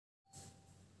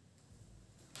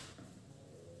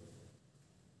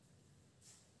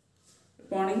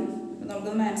Morning.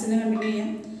 നമുക്ക് മാത്സിനെ continue ചെയ്യാം.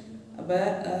 അപ്പോൾ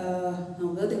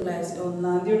നമുക്ക് തിങ്കളാഴ്ച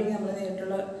 1-ാം തീയതി നമ്മൾ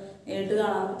നേരിട്ട്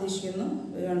കാണാൻ ഉദ്ദേശിക്കുന്നു.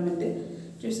 ഗവൺമെൻറ്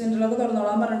ട്യൂഷൻ സെൻ്ററിലൊക്കെ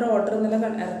തുറന്നോളാൻ പറഞ്ഞിട്ട് ഓർഡർ ഇന്നലെ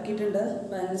ഇറക്കിയിട്ടുണ്ട്.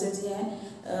 അപ്പോൾ അതനുസരിച്ച് ഞാൻ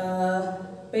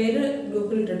പേര്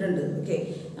ഗ്രൂപ്പിൽ ഇട്ടിട്ടുണ്ട്. ഓക്കെ,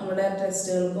 നമ്മുടെ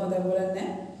ടെസ്റ്റുകൾക്കും അതേപോലെ തന്നെ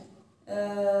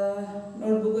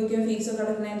നോട്ട്ബുക്കൊക്കെ ഫീസൊക്കെ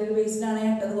അടക്കുന്നതിൻ്റെ ഒരു ബേസിലാണ്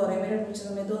ഞാൻ ഇട്ടത്. കുറേ പേര് അഡ്മിഷൻ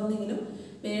സമയത്ത് വന്നെങ്കിലും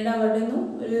പിന്നീട് അവരുടെ ഒന്നും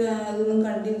അതൊന്നും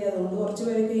കണ്ടില്ല. അതുകൊണ്ട് കുറച്ച്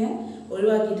പേരൊക്കെ ഞാൻ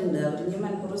ഒഴിവാക്കിയിട്ടുണ്ട്. അവരിനി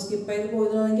മണിക്കൂർ സ്കിപ്പ് ചെയ്ത്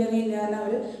പോയതെന്ന് എനിക്കറിയില്ല. കാരണം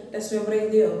അവർ ടെസ്റ്റ് പേപ്പർ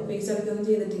എഴുതിയോ ഫീസ് അടയ്ക്കൊന്നും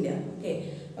ചെയ്തിട്ടില്ല. ഓക്കെ,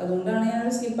 അതുകൊണ്ടാണ് ഞാൻ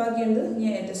സ്കിപ്പാക്കിയത്.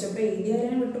 ഇനി ടെസ്റ്റ് പേപ്പർ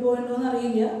എഴുതിയാലും വിട്ടുപോകണ്ടോ എന്ന്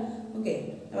അറിയില്ല. ഓക്കെ,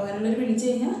 അപ്പോൾ അങ്ങനെയുള്ളവർ വിളിച്ചു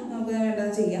കഴിഞ്ഞാൽ നമുക്ക്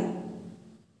വേണ്ടത് ചെയ്യാം.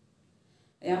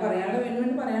 ഞാൻ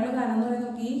വീണ്ടും പറയാനുള്ള കാരണം എന്ന് പറയുന്നത്,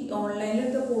 നമുക്ക് ഈ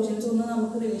ഓൺലൈനിലെടുത്ത പോർഷൻസ് ഒന്നും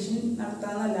നമുക്ക് റിവിഷൻ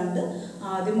നടത്താമെന്നല്ലാണ്ട്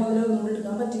ആദ്യം മുതൽ ഒന്നും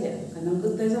എടുക്കാൻ പറ്റില്ല. കാരണം നമുക്ക്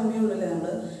ഇത്രയും സമയമുള്ളല്ലേ.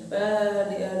 നമ്മൾ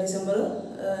ഡിസംബർ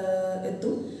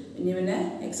എത്തും. പിന്നെ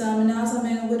എക്സാമിന് ആ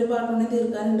സമയം നമുക്ക് ഒരു പാർട്ടുണ്ടെങ്കിൽ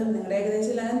തീർക്കാനുണ്ട്. നിങ്ങളുടെ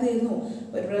ഏകദേശം എല്ലാവരും തീർന്നു.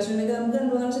 ഒരു പ്രാവശ്യം ഉണ്ടെങ്കിൽ നമുക്ക്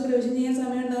 2-3 പ്രാവശ്യം റിവിഷൻ ചെയ്യാൻ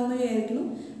സമയം ഉണ്ടാകുമെന്ന് വിചാരിക്കുന്നു.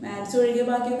 മാത്സ് ഒഴികെ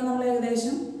ബാക്കിയൊക്കെ നമ്മൾ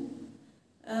ഏകദേശം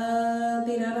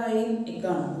തീരാറായി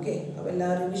നിൽക്കുകയാണ്. ഓക്കെ, അപ്പോൾ എല്ലാ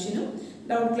റിവിഷനും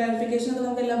ഡൗട്ട് ക്ലാരിഫിക്കേഷനൊക്കെ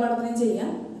നമുക്ക് എല്ലാ പാഠത്തിനും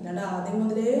ചെയ്യാം. അല്ലാണ്ട് ആദ്യം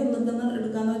മുതലേ ഒന്നും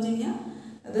എടുക്കാമെന്ന് വെച്ച് കഴിഞ്ഞാൽ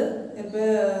അത് ചിലപ്പോൾ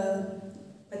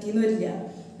പറ്റിയെന്ന് വരില്ല.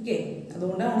 ഓക്കെ,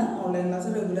 അതുകൊണ്ടാണ് ഓൺലൈൻ ക്ലാസ്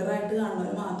റെഗുലറായിട്ട്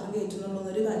കാണുന്നവർ മാത്രം കയറ്റുന്നുള്ളൂ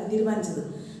എന്നൊരു കാര്യം തീരുമാനിച്ചത്.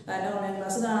 കാരണം ഓൺലൈൻ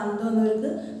ക്ലാസ് കാണുന്നത് വന്നവർക്ക്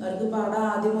അവർക്ക് പാഠം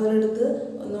ആദ്യം മുതലെടുത്ത്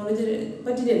ഒന്നുകൂടി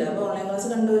പറ്റില്ലല്ലോ. അപ്പോൾ ഓൺലൈൻ ക്ലാസ്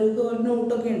കണ്ടവർക്ക് ഒരു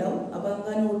നോട്ടൊക്കെ ഉണ്ടാവും. അപ്പോൾ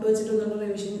നമുക്ക് ആ നോട്ട് വെച്ചിട്ട് ഒന്നും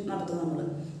റിവിഷൻ നടത്തും നമ്മൾ.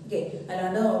 ഓക്കെ,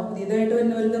 അല്ലാണ്ട് പുതിയതായിട്ട്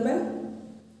വരുന്നവർക്കൊക്കെ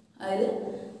അതിൽ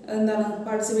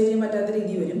പാർട്ടിസിപ്പേറ്റ് ചെയ്യാൻ പറ്റാത്ത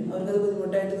രീതി വരും. അവർക്കത്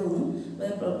ബുദ്ധിമുട്ടായിട്ട് തോന്നും.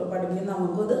 അപ്പോൾ പഠിപ്പിക്കുന്ന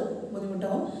നമുക്കും അത്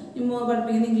ബുദ്ധിമുട്ടാവും.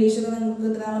 പഠിപ്പിക്കുന്ന ഇംഗ്ലീഷൊക്കെ നിങ്ങൾക്ക്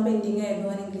ഇത്ര നാളെ പെൻഡിങ് ആയിരുന്നു.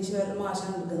 ഞാൻ ഇംഗ്ലീഷ് വേറൊരു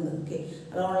മാഷാണ് എടുക്കുന്നത്. ഓക്കെ,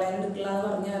 അത് ഓൺലൈൻ എടുക്കില്ല എന്ന്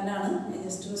പറഞ്ഞ കാരണമാണ് ഞാൻ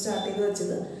ജസ്റ്റ് ഒന്ന് സ്റ്റാർട്ട് ചെയ്ത്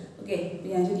വെച്ചത്. ഓക്കെ,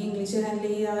 ഞാൻ ശരിക്കും ഇംഗ്ലീഷ്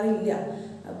ഹാൻഡിൽ ചെയ്യാറില്ല.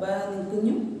 അപ്പോൾ നിങ്ങൾക്ക്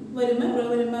ഇനിയും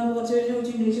വരുമ്പോൾ കുറച്ച് പേര്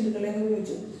ചോദിച്ചു ഇംഗ്ലീഷ് എടുക്കല്ലേ എന്ന്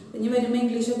ചോദിച്ചു. ഇനി വരുമ്പോൾ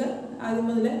ഇംഗ്ലീഷൊക്കെ ആദ്യം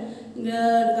മുതൽ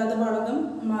എടുക്കാത്ത പാഠകം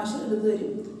മാഷ് എടുത്തു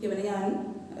തരും. ഇവരെ ഞാനും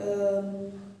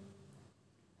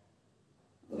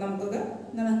നമുക്കൊക്കെ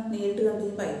നേരിട്ട് കണ്ടു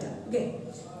പയറ്റാം. ഓക്കെ,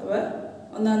 അപ്പോൾ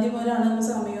 1-ാം തീയതി മുതലാണ് നമ്മൾ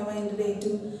സമയവും അതിൻ്റെ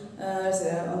ഡേറ്റും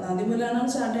 1-ാം തീയതി മുതലാണ്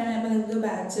സ്റ്റാർട്ട് ചെയ്യണത്. അപ്പോൾ നിങ്ങൾക്ക്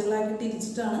ബാച്ചുകളാക്കി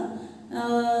തിരിച്ചിട്ടാണ്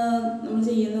നമ്മൾ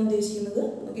ഉദ്ദേശിക്കുന്നത്.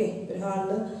 ഓക്കെ, ഒരു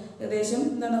ഹാളിൽ ഏകദേശം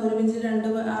ഒരു ബെഞ്ചിൽ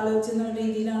 2 ആൾ വെച്ചെന്ന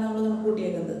രീതിയിലാണ് നമ്മൾ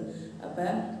കൂട്ടിയേക്കുന്നത്.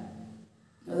 അപ്പം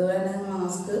അതുപോലെ തന്നെ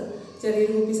മാസ്ക്,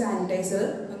 ചെറിയൊരു കുപ്പി സാനിറ്റൈസർ.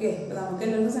 ഓക്കെ, അപ്പോൾ നമുക്ക്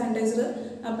എല്ലാവർക്കും സാനിറ്റൈസർ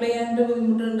അപ്ലൈ ചെയ്യാനായിട്ട്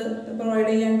ബുദ്ധിമുട്ടുണ്ട്, പ്രൊവൈഡ്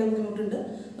ചെയ്യാനായിട്ട് ബുദ്ധിമുട്ടുണ്ട്.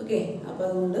 ഓക്കെ, അപ്പോൾ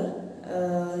അതുകൊണ്ട്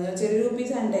ചെറിയൊരു കുപ്പി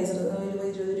സാനിറ്റൈസർ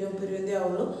 20-30 രൂപ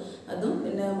ആവുള്ളൂ. അതും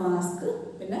പിന്നെ മാസ്ക്,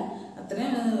 പിന്നെ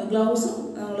അത്രയും ഗ്ലൗസും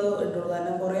നമ്മൾ ഇട്ടുള്ളൂ.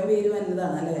 കാരണം കുറേ പേര്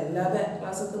വന്നതാണ് അല്ലേ. എല്ലാ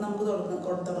ക്ലാസ്സൊക്കെ നമുക്ക്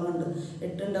തുടങ്ങുന്നുണ്ട്.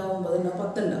 8 ഉണ്ടാവും, 9 ഉണ്ടാവും,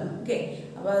 10 ഉണ്ടാവും. ഓക്കെ,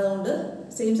 അപ്പോൾ അതുകൊണ്ട്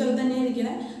സെയിം സ്ഥലത്ത് തന്നെ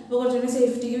ഇരിക്കണേ. അപ്പോൾ കുറച്ചുകൂടി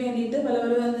സേഫ്റ്റിക്ക് വേണ്ടിയിട്ട് പല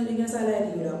വന്നിരിക്കുന്ന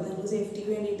സ്ഥലമായിരിക്കുമല്ലോ. അപ്പോൾ നിങ്ങൾക്ക് സേഫ്റ്റിക്ക്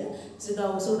വേണ്ടിയിട്ട്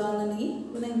ഗ്ലൗസ് ഇടാന്നുണ്ടെങ്കിൽ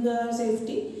അപ്പോൾ നിങ്ങൾക്ക് ആ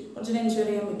സേഫ്റ്റി കുറച്ചുകൂടി എൻഷുർ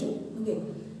ചെയ്യാൻ പറ്റും. ഓക്കെ,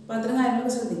 അപ്പോൾ അത്തരം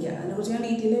കാര്യങ്ങളൊക്കെ ശ്രദ്ധിക്കുക. അതിനെക്കുറിച്ച് ഞാൻ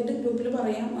ഡീറ്റെയിൽ ആയിട്ട് ഗ്രൂപ്പിൽ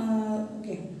പറയാം.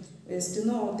 ഓക്കെ, ജസ്റ്റ്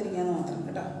ഒന്ന് ഓർത്തിരിക്കാന്ന് മാത്രം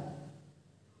കേട്ടോ.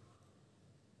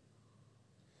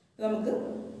 നമുക്ക്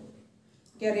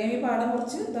അറിയാം ഈ പാഠം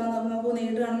കുറച്ച് നമുക്ക്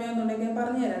നേരിട്ട് കാണുമ്പോൾ എന്നുണ്ടെങ്കിൽ ഞാൻ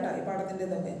പറഞ്ഞു തരാം കേട്ടോ ഈ പാഠത്തിൻ്റെ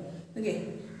ഇതൊക്കെ. ഓക്കെ,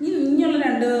 ഇനിയുള്ള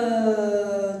 2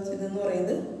 ഇതെന്ന്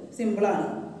പറയുന്നത് സിമ്പിളാണ്.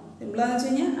 സിമ്പിളാന്ന് വെച്ച്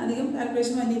കഴിഞ്ഞാൽ അധികം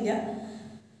കാൽക്കുലേഷൻ വന്നില്ല.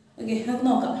 ഓക്കെ, നമുക്ക്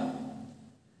നോക്കാം.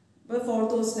 അപ്പോൾ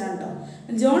 4th ക്വസ്റ്റ്യൻ ആണ് കേട്ടോ.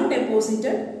 John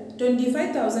deposited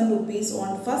 25,000 rupees on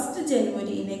 1st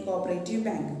January in a cooperative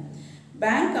bank.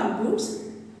 Bank computes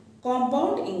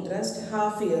compound interest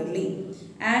half yearly.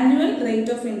 Annual rate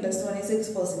of interest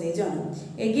 26% ആണ്.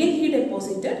 Again he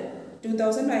deposited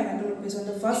 2,500 rupees on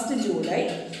the 1st July.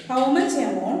 How much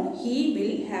amount he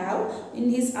will have in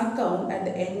his account at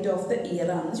the end of the year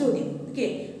ആണ് ചോദ്യം. Okay,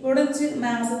 ഇവിടെ വെച്ച്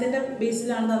മാസത്തിൻ്റെ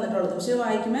ബേസിലാണ് തന്നിട്ടുള്ളത്. പക്ഷേ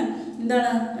വായിക്കുമ്പോൾ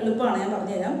എളുപ്പമാണ്. ഞാൻ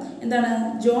പറഞ്ഞുതരാം.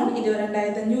 ജോൺ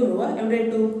 22,500 രൂപ എവിടെ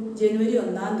ഇട്ടു? ജനുവരി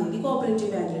 1-ാം തീയതി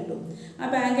കോപ്പറേറ്റീവ് ബാങ്കിൽ ഇട്ടു. ആ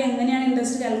ബാങ്ക് എങ്ങനെയാണ്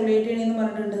ഇൻട്രസ്റ്റ് കാൽക്കുലേറ്റ് ചെയ്യണമെന്ന്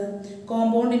പറഞ്ഞിട്ടുണ്ട്.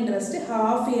 കോമ്പൗണ്ട് ഇൻട്രസ്റ്റ്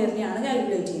ഹാഫ് ഇയർലി ആണ്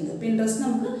കാൽക്കുലേറ്റ് ചെയ്യുന്നത്. അപ്പോൾ ഇൻട്രസ്റ്റ്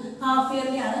നമുക്ക് ഹാഫ്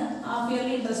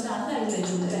ഇയർലി ഇൻട്രസ്റ്റ് ആണ് കാൽക്കുലേറ്റ്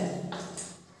ചെയ്യുന്നത് അല്ലേ.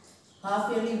 ഹാഫ്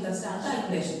ഇയർലി ഇൻട്രസ്റ്റ് ആണ്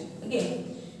കാൽക്കുലേഷൻ. ഓക്കെ,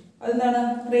 അതെന്താണ്?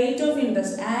 Rate of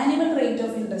interest, annual rate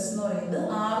of interest എന്ന് പറയുന്നത്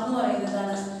R എന്ന്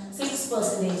പറയുന്നത്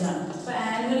 6% ആണ്. അപ്പോൾ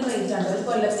ആനുവൽ റേറ്റ് ആണ്, ഒരു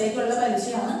കൊല്ലത്തേക്കുള്ള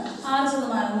പലിശയാണ്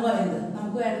 6% എന്ന് പറയുന്നത്.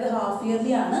 നമുക്ക് വേണ്ടത് ഹാഫ്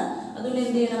ഇയർലി ആണ്. അതുകൊണ്ട്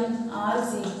എന്ത് ചെയ്യണം? R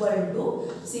is equal to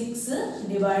 6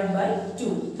 divided by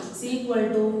 2 is equal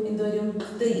to എന്ത് വരും?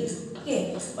 3. ഓക്കെ,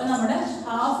 അപ്പോൾ നമ്മുടെ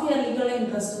ഹാഫ് ഇയർലിക്കുള്ള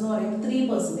ഇൻട്രസ്റ്റ് എന്ന് പറയുന്നത്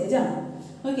 3% ആണ്.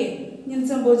 ഓക്കെ, ഇങ്ങനെ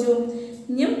സംഭവിച്ചു.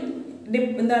 ഇനിയും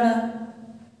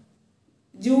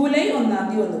ജൂലൈ 1-ാം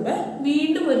തീയതി വന്നപ്പോൾ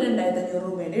വീണ്ടും ഒരു 2,500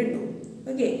 രൂപയുടെ ഇട്ടു.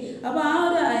 ഓക്കെ, അപ്പോൾ ആ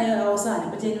ഒരു അവസാനം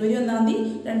ഇപ്പോൾ ജനുവരി 1-ാം തീയതി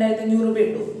 2,500 രൂപ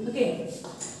ഇട്ടു. ഓക്കെ,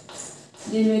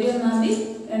 ജനുവരി 1-ാം തീയതി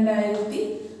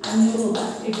 2,500 രൂപ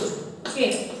ഇട്ടു. ഓക്കെ,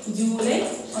 ജൂലൈ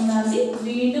 1-ാം തീയതി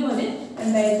വീണ്ടും ഒരു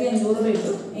 2500 രൂപ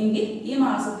കിട്ടും എങ്കിൽ ഈ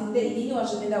മാസത്തിന്റെ ഈ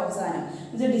വർഷത്തിന്റെ അവസാനം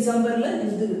ഡിസംബറിൽ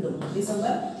എന്ത് കിട്ടും?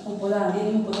 ഡിസംബർ 30-ാം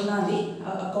തീയതി 31-ാം തീയതി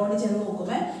അക്കൗണ്ടിൽ ചെന്ന്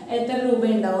നോക്കുമ്പോൾ എത്ര രൂപ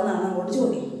ഉണ്ടാവും എന്നാണ് അങ്ങോട്ട്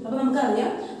ചോദ്യം. അപ്പോൾ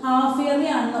നമുക്കറിയാം ഹാഫ് ഇയർലി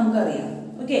ആണെന്ന് നമുക്കറിയാം.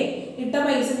 ഓക്കെ, ഇട്ട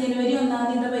പൈസ ജനുവരി 1-ാം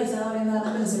തീയതി ഇട്ട പൈസ എന്ന് പറയുന്നത്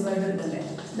പ്രിൻസിപ്പലായിട്ട് കിട്ടണ്ടേ?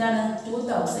 ഇതാണ്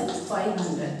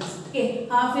 2500. ഓക്കെ,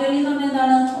 ഹാഫ് ഇയർലി എന്ന് പറഞ്ഞാൽ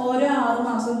എന്താണ്? ഓരോ 6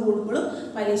 മാസം കൂടുമ്പോഴും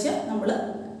പലിശ നമ്മൾ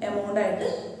എമൗണ്ട് ആയിട്ട്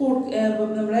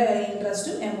നമ്മുടെ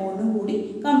ഇൻട്രസ്റ്റും എമൗണ്ടും കൂടി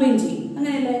കമ്പൈൻ ചെയ്യും.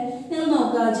 അങ്ങനെയല്ലേ? നിങ്ങൾ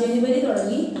നോക്കുക, ജനുവരി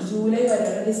തുടങ്ങി ജൂലൈ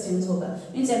വരെയുള്ള ഡിസ്റ്റൻസ് നോക്കുക.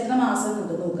 മീൻസ് എത്ര മാസം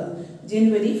ഉണ്ട് നോക്കുക.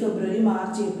 ജനുവരി, ഫെബ്രുവരി,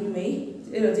 മാർച്ച്, ഏപ്രിൽ, മെയ്.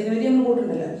 ജനുവരി നമ്മൾ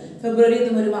കൂട്ടുണ്ടല്ലോ, ഫെബ്രുവരി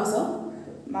എത്തുമ്പോൾ ഒരു മാസം,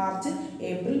 March,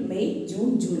 April, May, June,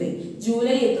 July.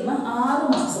 July എത്തുമ്പോൾ 6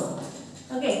 മാസം.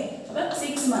 ഓക്കെ, അപ്പോൾ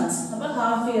 6 months. അപ്പോൾ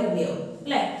ഹാഫ് ഇയർലി ആവും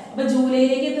അല്ലേ? അപ്പോൾ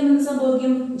ജൂലൈയിലേക്ക് എത്തുന്നത്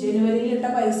സംഭവിക്കും ജനുവരിയിൽ ഇട്ട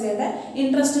പൈസയുടെ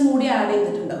ഇൻട്രസ്റ്റും കൂടി ആഡ്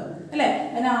ചെയ്തിട്ടുണ്ടാവും അല്ലേ?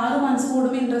 അതിന് 6 months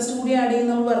കൂടുമ്പോൾ ഇൻട്രസ്റ്റ് കൂടി ആഡ്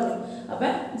ചെയ്യുന്ന നമ്മൾ പറഞ്ഞു.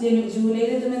 അപ്പം ജൂലൈയിൽ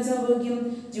എത്തുമ്പോൾ സംഭവിക്കും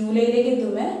ജൂലൈയിലേക്ക്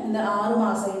എത്തുമ്പോൾ എന്താ 6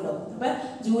 മാസമായി ഉണ്ടാവും. അപ്പം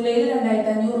ജൂലൈയിൽ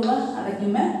 2500 രൂപ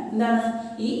അടയ്ക്കുമ്പോൾ എന്താണ്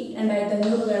ഈ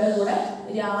 2500 രൂപയുടെ കൂടെ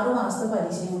ഒരു 6 മാസത്തെ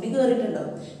പലിശയും കൂടി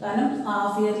കയറിയിട്ടുണ്ടാവും. കാരണം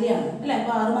ഹാഫ് ഇയർലി ആണ് അല്ലേ?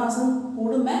 അപ്പോൾ 6 മാസം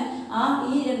കൂടുമ്പോൾ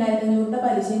ഈ 2500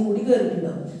 പലിശയും കൂടി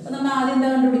കയറിയിട്ടുണ്ടാവും. അപ്പം നമ്മൾ ആദ്യം എന്താ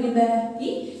കണ്ടുപിടിക്കേണ്ടത്? ഈ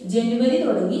ജനുവരി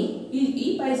തുടങ്ങി ഈ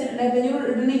പൈസ 2500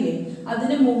 ഇടണില്ലേ,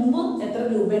 അതിന് മുമ്പ് എത്ര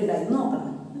രൂപ ഉണ്ടായിരുന്നു നോക്കണം.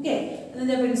 ഓക്കെ,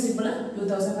 ഇതിൻ്റെ പ്രിൻസിപ്പിൾ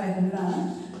 2500 ആണ്.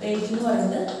 റേറ്റ് എന്ന്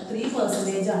പറയുന്നത്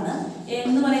 3% ആണ്.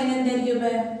 എന്ന് പറയുന്നത് എന്തായിരിക്കും?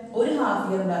 ഇപ്പം ഒരു ഹാഫ്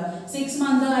ഇയർ ഉണ്ടാകും, 6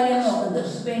 months കാര്യമാണ് നോക്കുന്നത്.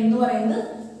 ഇപ്പം എന്ന് പറയുന്നത്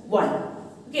 1.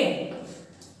 ഓക്കെ,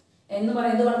 എന്ന്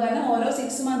പറയുന്നത് 1. കാരണം ഓരോ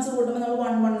 6 months കൂട്ടുമ്പോൾ നമ്മൾ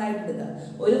 1 ആയിട്ട് എടുക്കുക.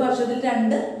 ഒരു വർഷത്തിൽ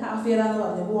 2 ഹാഫ് ഇയർ ആണെന്ന്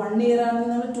പറഞ്ഞു. അപ്പോൾ 1 year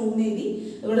ആണെങ്കിൽ നമ്മൾ 2 എഴുതി.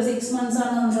 ഇവിടെ 6 months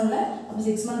ആണ് നമ്മളുള്ളത്. അപ്പോൾ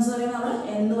 6 months എന്ന് പറയുമ്പോൾ നമ്മൾ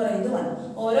എന്ന് പറയുന്നത് 1.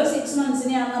 ഓരോ 6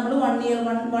 monthsനെയാണ് നമ്മൾ 1 year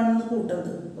 1 എന്ന്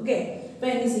കൂട്ടുന്നത്. ഓക്കെ, അപ്പോൾ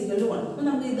n is equal to 1. അപ്പോൾ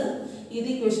നമുക്ക് ഇത്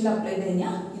ഇക്വേഷനിൽ അപ്ലൈ ചെയ്ത്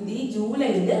കഴിഞ്ഞാൽ ഈ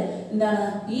ജൂലൈയിൽ എന്താണ്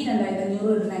ഈ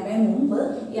 2500 ഇടുന്നതിനേക്കാൾ മുമ്പ്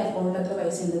ഈ അക്കൗണ്ടിൽ എത്ര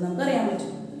പൈസ ഉണ്ടെന്ന് നമുക്ക് അറിയാൻ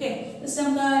പറ്റും. ഓക്കെ, ജസ്റ്റ്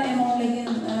നമുക്ക് എമൗണ്ടിലേക്ക്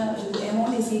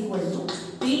amount is equal to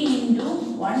P into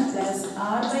 1 plus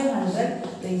R/100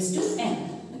 raised to n.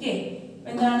 Okay,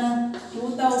 എന്താണ്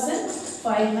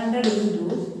 2500 into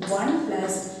 1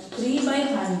 plus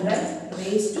 3/100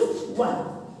 raised to 1.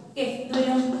 Okay, ഇത്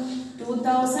വരും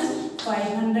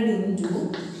 2500 into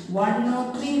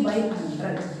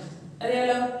 103/100.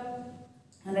 അറിയാലോ,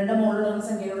 100 മുകളിലുള്ള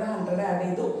സംഖ്യയിലൂടെ 100 ആഡ്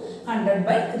ചെയ്തു,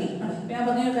 100/3 ആണ്. ഇപ്പം ഞാൻ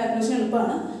പറഞ്ഞ കാൽക്കുലേഷൻ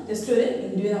എളുപ്പമാണ്, ജസ്റ്റ് ഒരു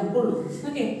ഇൻറ്റു നമുക്കുള്ളൂ.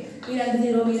 ഓക്കെ, ഈ 2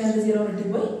 0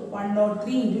 വെട്ടിപ്പോയി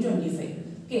 103 into 25.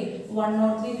 ഓക്കെ,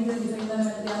 103 into 25 എന്താണ്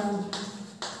എത്രയാണ്?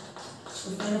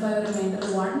 5 റിമൈൻഡർ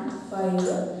 1 5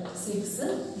 6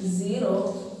 0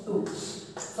 2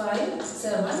 5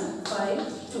 7 5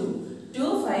 2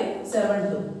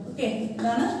 2572. ഓക്കെ,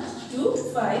 ഇതാണ്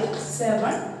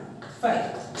 2575.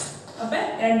 അപ്പം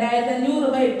 2500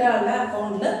 രൂപ ഇട്ട ആളുടെ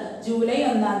അക്കൗണ്ടിൽ ജൂലൈ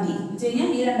 1-ാം തീയതി വെച്ച് കഴിഞ്ഞാൽ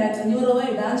ഈ 2500 രൂപ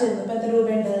ഇടാൻ ചെന്നപ്പോൾ എത്ര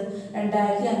രൂപയുണ്ട്?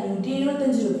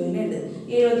 2575 രൂപയുണ്ട്.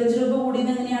 75 രൂപ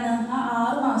കൂടിയത് എങ്ങനെയാണ്? ആ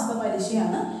 6 മാസത്തെ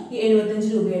പലിശയാണ് ഈ 75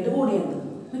 രൂപയായിട്ട് കൂടിയത്.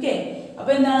 ഓക്കെ,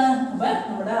 അപ്പോൾ എന്താണ്? അപ്പം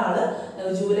നമ്മുടെ ആള്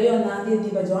ജൂലൈ 1-ാം തീയതി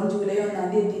എത്തിയപ്പോൾ ജൂലൈ 1-ാം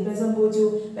തീയതി എത്തിയപ്പോൾ സംഭവിച്ചു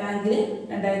ബാങ്കിൽ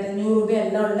 2500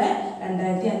 രൂപയല്ല ഉള്ള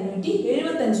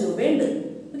 2575 രൂപയുണ്ട്.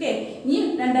 ഓക്കെ, ഇനി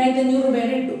 2500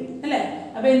 രൂപയുടെ ഇട്ടു അല്ലേ?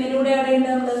 അപ്പോൾ എന്തിലൂടെ ആഡ്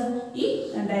ചെയ്യേണ്ടത്? നമ്മൾ ഈ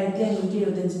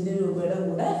 2575 രൂപയുടെ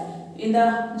കൂടെ എന്താ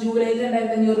ജൂലൈയിൽ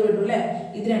 2500 രൂപ ഇട്ടു അല്ലേ?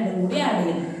 ഇത് രണ്ടും കൂടി ആഡ്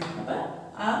ചെയ്യണം. അപ്പം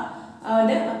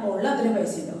അവൻ്റെ അക്കൗണ്ടിൽ അത്രയും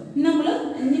പൈസ ഉണ്ടാവും. നമ്മൾ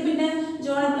പിന്നെ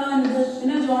ജോൺ എപ്പോഴാണ് വന്നത്?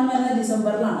 പിന്നെ ജോൺ വരുന്നത്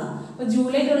ഡിസംബറിലാണ്. അപ്പോൾ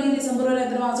ജൂലൈ തുടങ്ങി ഡിസംബർ വരെ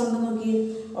എത്ര മാസം ഉണ്ടെന്ന് നോക്കി.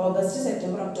 August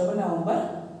September October November,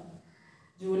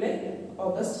 July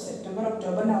August September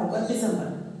October November December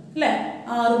അല്ലേ?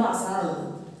 6 മാസമാണുള്ളത്.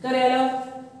 അറിയാലോ,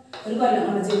 ഒരു കൊല്ലം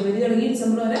ആണ്. ജനുവരി തുടങ്ങി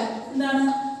ഡിസംബർ വരെ എന്താണ്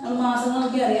നമ്മൾ മാസങ്ങൾ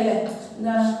നോക്കി അറിയാലേ?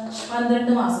 എന്താണ്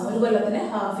 12 മാസം. ഒരു കൊല്ലത്തിന്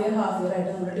ഹാഫ് ഇയർ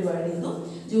ആയിട്ട് നമ്മൾ ഡിവൈഡ് ചെയ്തു.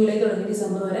 ജൂലൈ തുടങ്ങി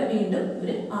ഡിസംബർ വരെ വീണ്ടും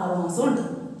ഒരു 6 മാസം ഉണ്ട്.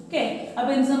 ഓക്കെ,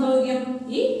 അപ്പോൾ എന്ത് സംഭവിക്കും?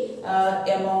 ഈ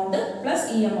എമൗണ്ട് പ്ലസ്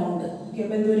ഈ എമൗണ്ട്. ഓക്കെ,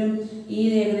 അപ്പോൾ എന്ത് വരും? ഈ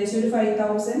ഏകദേശം ഒരു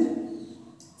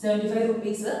 5075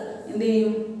 റുപ്പീസ് എന്ത്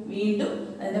ചെയ്യും? വീണ്ടും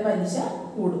അതിൻ്റെ പലിശ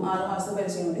കൂടും. 6 മാസത്തെ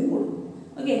പലിശ കൂടി കൂടും.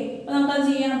 ഓക്കെ, അപ്പോൾ നമുക്കത്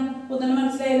ചെയ്യാം. അപ്പോൾ തന്നെ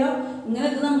മനസ്സിലായല്ലോ. ഇങ്ങനെ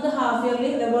ഇത് നമുക്ക് ഹാഫ് ഇയർലി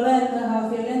ഇതേപോലെ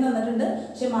ഹാഫ് ഇയർലി തന്നിട്ടുണ്ട്,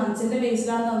 പക്ഷെ മന്ത്സിൻ്റെ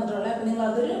ബേസിലാണ് തന്നിട്ടുള്ളത്. അപ്പോൾ നിങ്ങൾ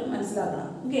അതൊരു മനസ്സിലാക്കണം.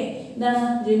 ഓക്കെ, എന്താണ്?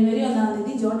 ജനുവരി 1-ാം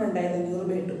തീയതി ജോൺ 2500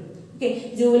 രൂപ ഇട്ടു. ഓക്കെ,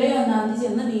 ജൂലൈ 1-ാം തീയതി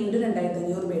ചെന്ന് വീണ്ടും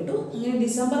 2500 രൂപ ഇട്ടു. ഇങ്ങനെ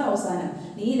ഡിസംബർ അവസാനം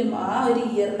ആ ഒരു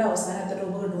ഇയറിൻ്റെ അവസാനം എത്ര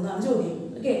രൂപ കിട്ടുമെന്നാണ് ചോദ്യം.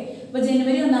 ഓക്കെ, അപ്പോൾ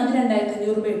ജനുവരി 1-ാം തീയതി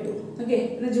 2500 രൂപ ഇട്ടു. ഓക്കെ,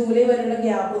 പിന്നെ ജൂലൈ വരെയുള്ള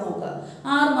ഗ്യാപ്പ് നോക്കുക.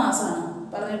 6 മാസമാണ്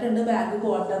പറഞ്ഞിട്ടുണ്ട്. ബാങ്ക്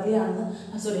ക്വാർട്ടർലി ആണ്,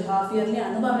 ഹാഫ് ഇയർലി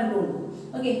ആണ് പറഞ്ഞിട്ടുള്ളൂ.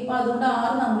 ഓക്കെ, അപ്പോൾ അതുകൊണ്ട്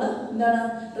 6 നമ്മൾ എന്താണ്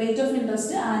റേറ്റ് ഓഫ്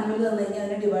ഇൻട്രസ്റ്റ് ആനുവൽ തന്നു കഴിഞ്ഞാൽ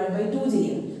അതിനെ ഡിവൈഡ് ബൈ 2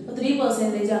 ചെയ്യും. അപ്പോൾ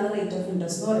 3% ആണ് റേറ്റ് ഓഫ്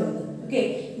ഇൻട്രസ്റ്റ് എന്ന് പറയുന്നത്. ഓക്കെ,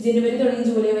 ജനുവരി തുടങ്ങി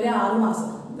ജൂലൈ വരെ 6 മാസം.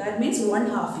 That means 1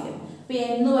 half year. അപ്പോൾ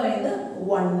എന്ന് പറയുന്നത്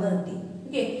 1 കിട്ടി.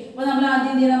 ഓക്കെ, അപ്പോൾ നമ്മൾ ആദ്യം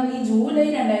എന്ത് ചെയ്യണം? ഈ ജൂലൈ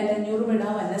 2500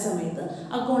 ഇടാൻ വന്ന സമയത്ത്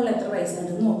അക്കൗണ്ടിൽ എത്ര പൈസ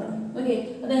ഉണ്ടെന്ന് നോക്കണം. ഓക്കെ,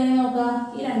 അതെങ്ങനെ നോക്കാം?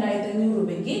 ഈ 2500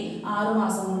 രൂപയ്ക്ക് 6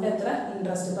 മാസം കൊണ്ട് എത്ര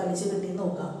ഇൻട്രസ്റ്റ് പലിശ കിട്ടിയെന്ന്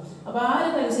നോക്കാം. അപ്പോൾ ആ ഒരു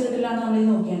പലിശ കിട്ടലാണ് നമ്മൾ ഈ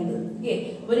നോക്കേണ്ടത്. ഓക്കെ,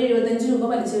 അപ്പോൾ ഒരു 75 രൂപ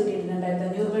പലിശ കിട്ടിയിട്ടുണ്ട്.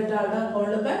 2500 രൂപ ഇട്ട ആളുടെ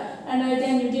അക്കൗണ്ടിൽ ഇപ്പോൾ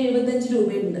 2575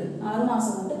 രൂപയുണ്ട്. 6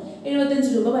 മാസം കൊണ്ട് 75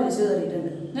 രൂപ പലിശ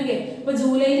കയറിയിട്ടുണ്ട്. ഓക്കെ, അപ്പോൾ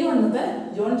ജൂലൈയിൽ വന്നപ്പോൾ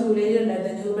ജൂലൈയിൽ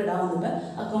 2500 രൂപ ഇടാൻ വന്നപ്പോൾ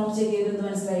അക്കൗണ്ട് ചെക്ക് ചെയ്തെന്ന്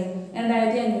മനസ്സിലായി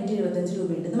 2525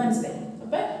 രൂപയുണ്ടെന്ന് മനസ്സിലായി.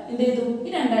 അപ്പോൾ എന്ത് ചെയ്തു? ഈ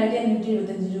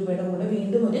 2525 രൂപയുടെ കൂടെ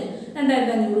വീണ്ടും ഒരു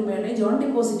 2500 രൂപയുടെ ജോൺ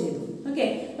ഡെപ്പോസിറ്റ് ചെയ്തു. ഓക്കെ,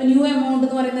 അപ്പോൾ ന്യൂ എമൗണ്ട്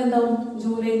എന്ന് പറയുന്നത് എന്താവും?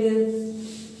 ജൂലൈയിൽ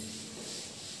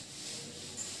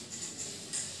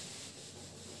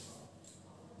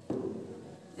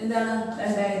എന്താണ്?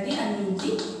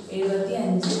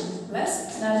 2575 പ്ലസ്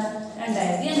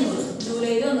 2500.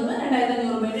 ജൂലൈയിൽ വന്നപ്പോൾ 2500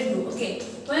 രൂപയുടെ ഇട്ടു. ഓക്കെ,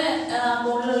 അപ്പോൾ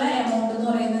അക്കൗണ്ടിലുള്ള എമൗണ്ട് എന്ന്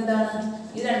പറയുന്നത് എന്താണ്?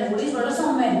 ഇത് രണ്ടും കൂടി ഇവിടെ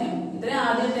സമമായിരിക്കും. ഇത്രയും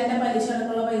ആദ്യം ഇട്ടതിൻ്റെ പലിശ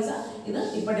അടക്കമുള്ള പൈസ ഇത്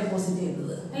ഇപ്പോൾ ഡെപ്പോസിറ്റ്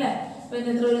ചെയ്തത് അല്ലേ? അപ്പോൾ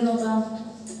ഇതിന് എത്ര വരും നോക്കാം?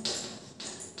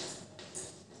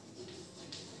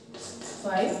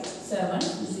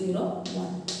 5701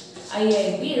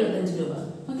 5075 രൂപ.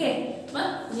 ഓക്കെ, അപ്പം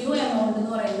ന്യൂ എമൗണ്ട്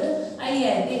എന്ന് പറയുന്നത്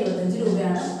 5075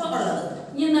 രൂപയാണ് ഇപ്പോൾ ഉള്ളത്.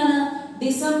 ഇനി എന്താണ്?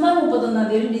 ഡിസംബർ 31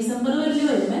 തീയതി ഡിസംബർ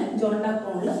വരുമ്പോൾ ജോണിൻ്റെ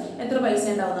അക്കൗണ്ടിൽ എത്ര പൈസ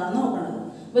ഉണ്ടാവുന്നതാണ് നോക്കേണ്ടത്.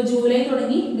 അപ്പോൾ ജൂലൈ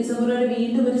തുടങ്ങി ഡിസംബർ വരെ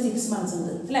വീണ്ടും ഒരു 6 മന്ത്സ്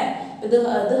ഉണ്ട് അല്ലേ? ഇത്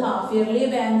ഹാഫ് ഇയർലി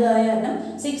ബാങ്ക് ആയ കാരണം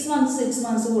 6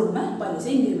 മന്ത്സ് കൂടുമ്പോൾ പലിശ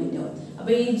ഇൻക്രിമെന്റ് ആവും.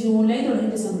 അപ്പോൾ ഈ ജൂലൈ തുടങ്ങി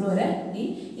ഡിസംബർ വരെ ഈ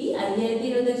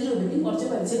 5025 രൂപയ്ക്ക് കുറച്ച്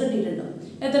പലിശ കിട്ടിയിട്ടുണ്ട്.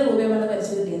 എത്ര രൂപയാണ് പലിശ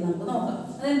കിട്ടിയെന്ന് നമുക്ക് നോക്കാം.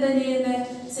 അതെന്താ ചെയ്യുന്നത്?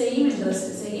 സെയിം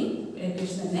ഇൻട്രസ്റ്റ് സെയിം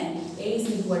ഇക്വേഷൻ തന്നെ. A is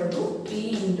equal to P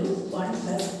into 1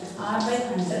 plus R by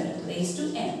 100 raised to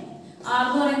n. R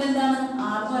എന്ന് പറയുന്നത് എന്താണ്?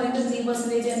 R എന്ന് പറയുന്നത്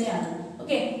 3% തന്നെയാണ്.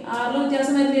 ഓക്കെ, ആറിൽ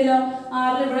വ്യത്യാസം വരില്ലല്ലോ.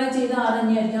 ആറിൽ ഇവിടെ ചെയ്ത 6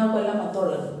 തന്നെയായിരിക്കും ആ കൊല്ലം മൊത്തം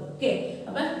ഉള്ളത്. ഓക്കെ,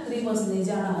 അപ്പം 3%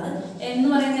 ആണ് 6. എന്ന്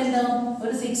പറയുന്നത് എന്താവും?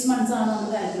 ഒരു 6 മന്ത്സ് ആണ് നമ്മൾ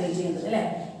കാൽക്കുലേറ്റ് ചെയ്യുന്നത് അല്ലേ?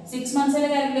 6 മന്ത്സിലെ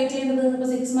കാൽക്കുലേറ്റ് ചെയ്യുന്നത്. ഇപ്പോൾ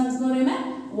 6 മന്ത്സ് എന്ന് പറയുമ്പോൾ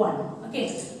 1. ഓക്കെ,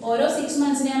 ഓരോ 6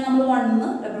 മന്ത്സിനെയാണ് നമ്മൾ 1 എന്ന്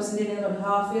റെപ്രസെന്റ് ചെയ്യുന്നത്.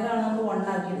 ഹാഫ് ഇയർ ആണ് നമ്മൾ 1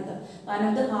 ആക്കി എടുക്കുക. കാരണം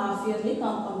ഇത് ഹാഫ് ഇയർലി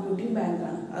കമ്പ്യൂട്ടിംഗ് ബാങ്ക്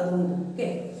ആണ്. അതുകൊണ്ട് ഓക്കെ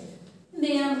എന്ത്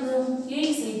ചെയ്യാം? A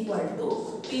is equal to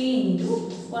P into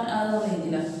 1. അത്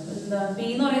പറയുന്നില്ല. എന്താ P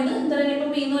എന്ന് പറയുന്നത്? എന്താ പറയുക? ഇപ്പോൾ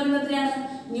P എന്ന് പറയുന്നത് എത്രയാണ്?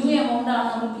 ന്യൂ എമൗണ്ട് ആണ്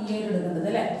നമ്മൾ P ആയിട്ട് എടുക്കേണ്ടത്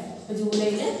അല്ലേ? ഇപ്പോൾ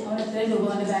ജൂലൈയിൽ അവൻ എത്രയും രൂപ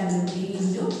അവൻ്റെ ബാങ്കിൽ P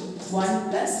into 1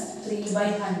 plus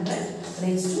 3/100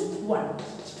 raised to 1.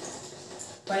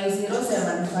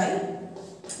 5075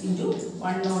 into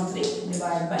 103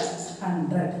 divided by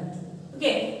 100.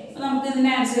 Okay, അപ്പോൾ നമുക്ക്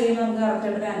ഇതിൻ്റെ ആൻസർ ചെയ്യുമ്പോൾ നമുക്ക്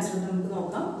കറക്റ്റായിട്ട് ആൻസർ നമുക്ക്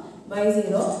നോക്കാം.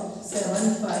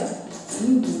 5075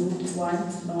 into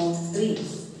 103.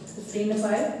 15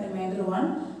 5 remainder 1,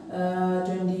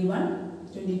 21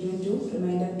 22 2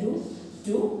 remainder 2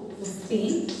 2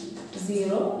 15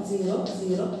 0 0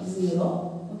 0 0.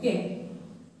 Okay,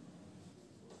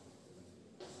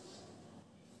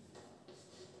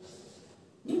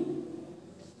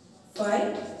 five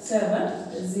 7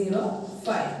 0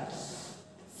 5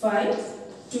 5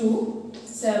 2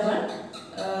 7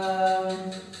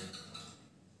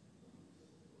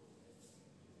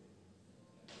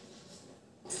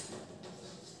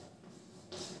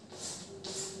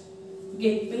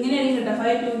 ഇങ്ങനെയാണെങ്കിൽ കിട്ടാം.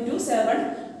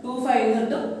 522725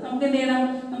 കിട്ടും. നമുക്ക് എന്ത് ചെയ്യണം?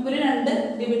 നമുക്കൊരു 2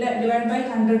 ഡിവൈഡ് ബൈ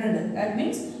 100 ഉണ്ട്. ദാറ്റ്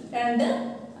മീൻസ് 2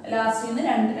 ലാസ്റ്റിൽ നിന്ന്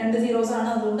 2 സീറോസ് ആണ്.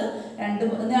 അതുകൊണ്ട്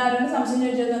 2 ആരോട് സംശയം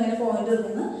ചോദിച്ചാൽ അങ്ങനെ പോയിന്റ്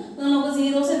ഇടുന്നത്. നമുക്ക്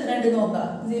സീറോസ് എത്ര ഉണ്ട് നോക്കാം.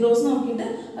 സീറോസ് നോക്കിയിട്ട്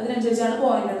അതിനനുസരിച്ചാണ്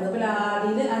പോയിന്റ് ഇടുന്നത്. അപ്പോൾ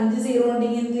ആദ്യയിൽ 5 സീറോ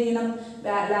ഉണ്ടെങ്കിൽ എന്ത് ചെയ്യണം?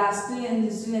 ലാസ്റ്റിൽ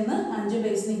നിന്ന് 5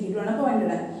 ബേസ് നീക്കിയിട്ട് വേണം പോയിന്റ്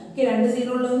ഇടാൻ. ഓക്കെ, 2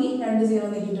 സീറോ ഉള്ളെങ്കിൽ 2 സീറോ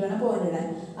നീക്കിയിട്ട് വേണം പോയിന്റ് ഇടാൻ.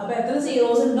 അപ്പോൾ എത്ര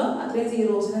സീറോസ് ഉണ്ടോ അത്രയും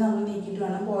സീറോസിനെ നമ്മൾ നീക്കിയിട്ട്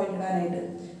വേണം പോയിന്റ് ഇടാനായിട്ട്.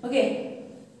 ഓക്കെ,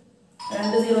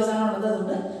 2 സീറോസ് ആണ് ഉള്ളത്.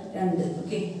 അതുകൊണ്ട് 2.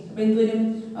 ഓക്കെ, അപ്പോൾ എന്ത് വരും?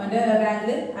 അവൻ്റെ ബാങ്കിൽ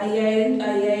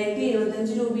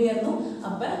 5075 രൂപയായിരുന്നു.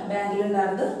 അപ്പം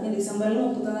ബാങ്കിലുണ്ടായിരുന്നത് ഡിസംബറിൽ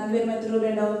 31 വരുമ്പോൾ എത്ര രൂപ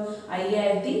ഉണ്ടാവും?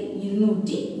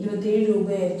 5227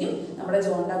 രൂപയായിരിക്കും നമ്മുടെ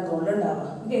ജോണിൻ്റെ അക്കൗണ്ടിൽ ഉണ്ടാവുക.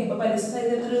 ഓക്കെ, അപ്പോൾ പലിശ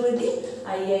സഹിതം എത്ര രൂപ കിട്ടി?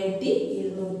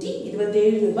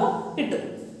 5227 രൂപ കിട്ടും.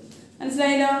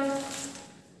 മനസ്സിലായല്ലോ?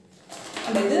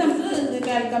 അതായത് നമുക്ക്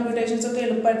കമ്പ്യൂട്ടേഷൻസ് ഒക്കെ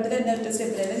എളുപ്പത്തിൽ തന്നെ ഒറ്റ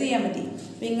സ്റ്റെപ്പിൽ തന്നെ ചെയ്യാൻ പറ്റി.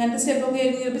 അപ്പോൾ ഇങ്ങനത്തെ സ്റ്റെപ്പൊക്കെ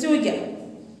ആയിരിക്കും ചിലപ്പോൾ ചോദിക്കാം.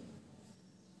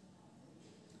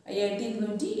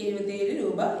 5277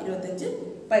 രൂപ 25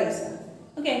 പൈസ.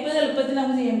 ഓക്കെ, അപ്പോൾ എളുപ്പത്തിൽ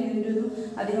നമുക്ക് ചെയ്യാൻ പറ്റും. ഒരു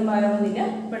അധികം ഭാരമൊന്നുമില്ല.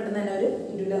 പെട്ടെന്ന് തന്നെ ഒരു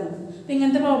ഇൻഡ്യൂല് നമുക്ക്. അപ്പോൾ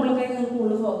ഇങ്ങനത്തെ പ്രോബ്ലം ഒക്കെ നിങ്ങൾക്ക്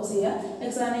കൂടുതൽ ഫോക്കസ് ചെയ്യുക.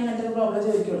 എക്സാമിന് ഇങ്ങനത്തെ പ്രോബ്ലം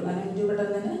ചോദിക്കുള്ളൂ. കാരണം ഇൻഡ്യൂ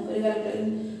പെട്ടെന്ന് തന്നെ ഒരു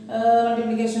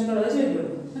മൾട്ടിപ്ലിക്കേഷൻ ഒക്കെ ഉള്ളത്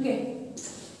ചോദിക്കുള്ളൂ. ഓക്കെ,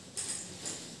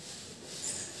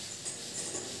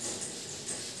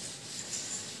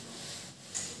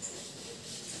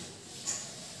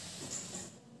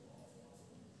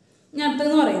 ഞാൻ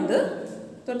അടുത്തെന്ന് പറയുന്നത്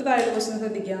തൊട്ട് താഴെ ക്വസ്റ്റ്യൻ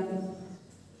ശ്രദ്ധിക്കാം.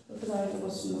 തൊട്ട് താഴെ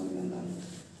ക്വസ്റ്റ്യൻ എന്ന് പറയുന്നത് എന്താണ്?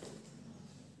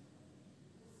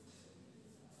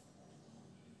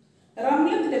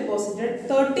 deposited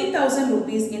 30,000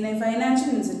 rupees in a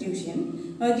financial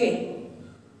institution, okay,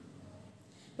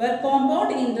 where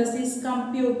compound interest is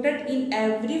computed in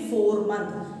every 4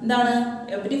 months. എന്താണ്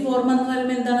എവറി 4 മന്ത് എന്ന്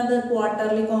പറയുമ്പോൾ എന്താണത്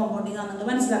ക്വാർട്ടർലി കോമ്പൗണ്ടിങ് ആണെന്ന്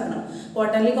മനസ്സിലാക്കണം.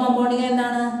 ക്വാർട്ടർലി കോമ്പൗണ്ടിങ്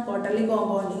എന്താണ്? ക്വാർട്ടർലി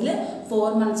കോമ്പൗണ്ടിങ്ങിൽ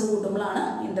 4 മന്ത്സ് കൂട്ടുമ്പോഴാണ്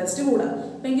ഇൻട്രസ്റ്റ് കൂടുക.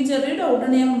 അപ്പം എനിക്ക് ചെറിയ ഡൗട്ട്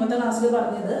ഉണ്ട്. ഞാൻ മുമ്പത്തെ ക്ലാസ്സിൽ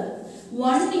പറഞ്ഞത്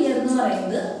 1 ഇയർ എന്ന്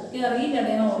പറയുന്നത് അറിയില്ല,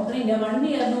 ഓർക്കണില്ല. 1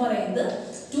 ഇയർ എന്ന് പറയുന്നത്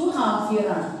 2 ഹാഫ് ഇയർ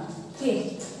ആണ്. ഓക്കെ,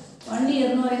 1 ഇയർ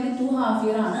എന്ന് പറയുന്നത് 2 ഹാഫ്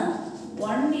ഇയർ ആണ്.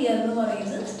 1 ഇയർ എന്ന്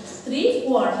പറയുന്നത് 3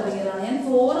 ക്വാർട്ടർ ഇയർ ആണ്. ഞാൻ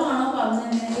 4 ആണോ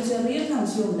പറഞ്ഞത്? എനിക്ക് ചെറിയൊരു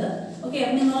സംശയമുണ്ട്. ഓക്കെ,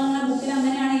 അപ്പം നിങ്ങൾ ബുക്കിൽ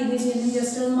അങ്ങനെയാണ് എഴുതി ചെയ്യുന്നത്.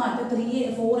 ജസ്റ്റ് ഒന്ന് മാറ്റം.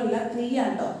 4 അല്ല 3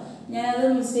 ആണ് കേട്ടോ. ഞാനത്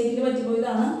മിസ്റ്റേക്കിൽ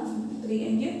പറ്റിപ്പോയതാണ്. 3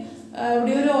 എനിക്ക്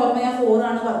എവിടെയോ ഒരു ഓർമ്മ ഞാൻ 4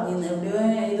 ആണ് പറഞ്ഞിരുന്നത്. എവിടെയോ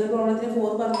ഏതൊരു പ്രോബ്ലത്തിന്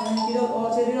 4 പറഞ്ഞത് എനിക്കൊരു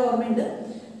ചെറിയൊരു ഓർമ്മയുണ്ട്.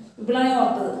 ഇപ്പോഴാണ് ഞാൻ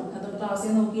ഓർത്തത്. അതുകൊണ്ട്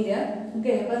ക്ലാസ്സിൽ നോക്കിയില്ല.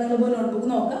 ഓക്കെ, അപ്പം നിങ്ങളിപ്പോൾ നോട്ട്ബുക്ക്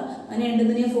നോക്കാം. അങ്ങനെ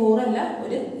ഉണ്ടെന്ന് 4 അല്ല,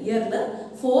 ഒരു ഇയറിൽ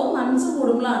 4 മന്ത്സ്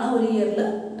കൂടുമ്പോഴാണ് ഒരു ഇയറിൽ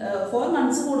 4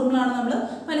 മന്ത്സ് കൂടുമ്പോഴാണ് നമ്മൾ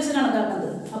പലിശ കണക്കാക്കുന്നത്.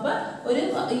 അപ്പം ഒരു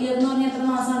ഇയർ എന്ന് പറഞ്ഞാൽ എത്ര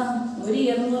മാസമാണ്? ഒരു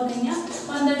ഇയർ എന്ന് പറഞ്ഞു കഴിഞ്ഞാൽ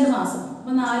 12 മാസം.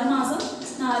 അപ്പം 4 മാസം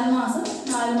 4 മാസം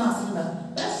 4 മാസം ഉണ്ടാവും.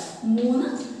 അപ്പം 3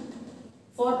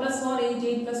 4 + 4 8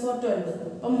 8 + 4 12.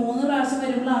 അപ്പം 3 പ്രാവശ്യം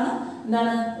വരുമ്പോഴാണ്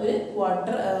എന്താണ് ഒരു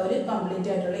ക്വാർട്ടർ, ഒരു കംപ്ലീറ്റ്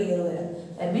ആയിട്ടുള്ള ഇയർ വരാം.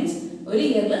 ദാറ്റ് മീൻസ് ഒരു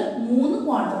ഇയറിൽ 3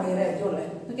 ക്വാർട്ടർ ഇയർ ആയിരിക്കും ഉള്ളത്.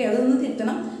 ഓക്കെ, അതൊന്ന്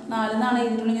തിരുത്തണം. 4 എന്നാണ്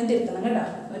എഴുതിയിട്ടുള്ളത്, ഞാൻ തിരുത്തണം കേട്ടോ.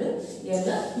 ഒരു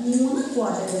ഇയറിൽ 3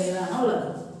 ക്വാർട്ടർ ഇയർ ആണ് ഉള്ളത്.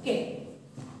 ഓക്കെ,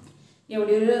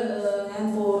 എവിടെ ഒരു ഞാൻ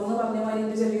 4 എന്ന് പറഞ്ഞ മാതിരി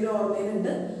എൻ്റെ ചെറിയൊരു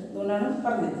ഓർമ്മയിലുണ്ട്. അതുകൊണ്ടാണ്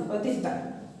പറഞ്ഞത്. അപ്പോൾ തിരുത്താം.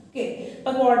 ഓക്കെ,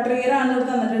 അപ്പോൾ ക്വാർട്ടർ ഇയർ ആണ് ഇവിടെ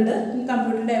തന്നിട്ടുണ്ട്.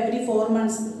 കമ്പ്യൂട്ടറിൻ്റെ എവറി 4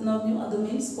 മന്ത്സ് എന്ന് പറഞ്ഞു. അത്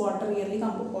മീൻസ് ക്വാർട്ടർ ഇയർ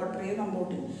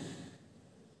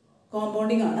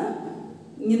കോമ്പൗണ്ടിങ് ആണ്.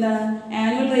 ഇനി എന്താണ്?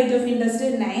 ആനുവൽ റേറ്റ് ഓഫ് ഇൻട്രസ്റ്റ്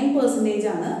 9%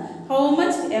 ആണ്. How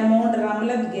much amount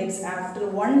Ramlath gets after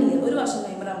 1 year? ഒരു വർഷം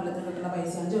കഴിയുമ്പോൾ റംലത്തിന് കിട്ടുന്ന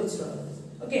പൈസയാണ് ചോദിച്ചിട്ടുള്ളത്.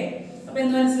 ഓക്കെ, അപ്പോൾ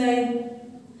എന്ത് മനസ്സിലായി?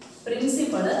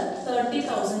 പ്രിൻസിപ്പൾ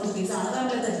 30,000 rupees ആണ്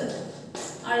റംലത്ത് ഇട്ടത്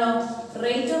ആണോ.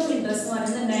 റേറ്റ് ഓഫ് ഇൻട്രസ്റ്റ് എന്ന്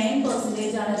പറയുന്നത്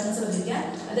 9% ആണ് എന്ന് ശ്രദ്ധിക്കാൻ.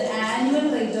 അത് ആനുവൽ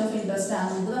റേറ്റ് ഓഫ് ഇൻട്രസ്റ്റ് ആണ്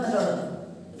നമുക്ക് തന്നിട്ടുള്ളത്.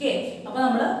 ഓക്കെ, അപ്പോൾ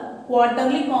നമ്മൾ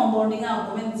ക്വാർട്ടർലി കോമ്പൗണ്ടിങ്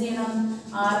ആകുമ്പോൾ എന്ത് ചെയ്യണം?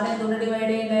 ആറിനെ എന്തുകൊണ്ട്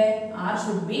ഡിവൈഡ് ചെയ്യണ്ടേ? R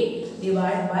should be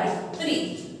divide by 3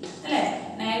 അല്ലേ?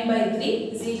 9/3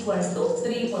 =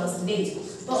 3%.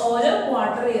 അപ്പോൾ ഓരോ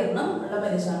ക്വാർട്ടർ ഇയറിനും ഉള്ള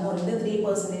പലിശ എന്ന് പറയുന്നത്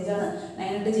 3% ആണ്.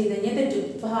 9 ഇട്ട് ചെയ്ത് കഴിഞ്ഞാൽ തെറ്റും.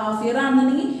 ഇപ്പോൾ ഹാഫ് ഇയർ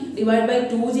ആണെന്നുണ്ടെങ്കിൽ ഡിവൈഡ് ബൈ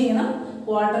 2 ചെയ്യണം.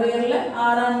 ക്വാർട്ടർ ഇയറിൽ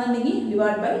 6 ആണെന്നുണ്ടെങ്കിൽ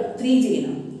ഡിവൈഡ് ബൈ 3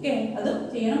 ചെയ്യണം. ഓക്കെ, അതും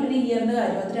ചെയ്യണം. പിന്നെ ഇയറിൻ്റെ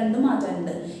കാര്യം അത് രണ്ടും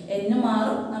മാറ്റാനുണ്ട്. N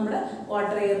മാറും. നമ്മുടെ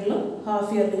ക്വാർട്ടർ ഇയറിലും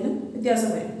ഹാഫ് ഇയറിലും വ്യത്യാസം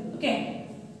വരും. ഓക്കെ,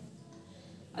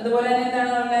 അതുപോലെ തന്നെ എന്താണ്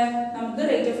ഉള്ളത്? നമുക്ക്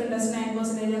റേറ്റ് ഓഫ് ഇൻട്രസ്റ്റ്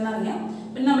 9% എന്ന് അറിയാം.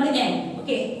 പിന്നെ നമ്മൾ N.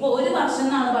 ഓക്കെ, അപ്പോൾ ഒരു വർഷം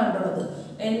എന്നാണ് പറഞ്ഞിട്ടുള്ളത്.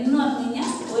 N എന്ന് പറഞ്ഞു കഴിഞ്ഞാൽ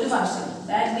ഒരു വർഷം.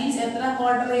 ദാറ്റ് മീൻസ് എത്ര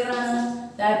ക്വാർട്ടർ ഇയർ ആണ്?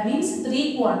 That means 3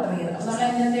 quarter year. അപ്പോൾ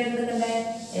നമ്മൾ എന്തായിട്ട് എടുക്കണ്ടേ?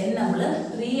 N നമ്മൾ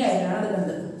 3 ആയിട്ടാണ്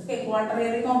എടുക്കേണ്ടത്. ഓക്കെ, ക്വാർട്ടർ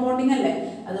ഇയർ കോമ്പൗണ്ടിങ് അല്ലേ.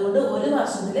 അതുകൊണ്ട് ഒരു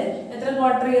വർഷത്തിൽ എത്ര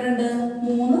ക്വാർട്ടർ ഇയർ ഉണ്ട്?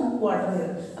 3 ക്വാർട്ടർ ഇയർ.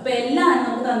 അപ്പോൾ എല്ലാം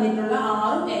നമുക്ക് തന്നിട്ടുള്ള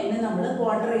 6ഉം N നമ്മൾ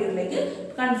ക്വാർട്ടർ ഇയറിലേക്ക്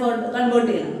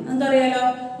കൺവേർട്ട് ചെയ്യണം. നമുക്കറിയാലോ.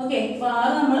 ഓക്കെ, അപ്പോൾ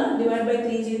 6 നമ്മൾ ഡിവൈഡ് ബൈ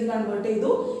 3 ചെയ്ത് കൺവേർട്ട്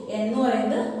ചെയ്തു. N എന്ന്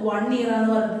പറയുന്നത് 1 ഇയർ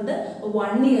ആണെന്ന് പറഞ്ഞിട്ടുണ്ട്.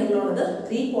 1 ഇയറിലുള്ളത്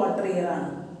 3 ക്വാർട്ടർ ഇയർ ആണ്.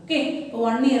 ഓക്കെ, അപ്പോൾ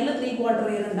 1 ഇയറിൽ 3 ക്വാർട്ടർ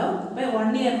ഇയർ ഉണ്ടാവും. അപ്പോൾ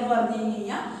 1 ഇയർ എന്ന് പറഞ്ഞു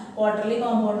കഴിഞ്ഞാൽ ക്വാർട്ടർലി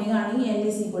കോമ്പൗണ്ടിങ് ആണെങ്കിൽ N =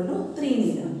 3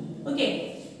 എഴുതണം. ഓക്കെ,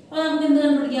 അപ്പോൾ നമുക്ക് എന്ത്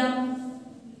കണ്ടുപിടിക്കാം?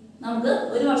 നമുക്ക്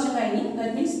ഒരു വർഷം കഴിഞ്ഞ്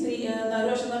ദാറ്റ് മീൻസ് 4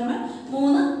 വർഷം എന്ന് പറയുമ്പോൾ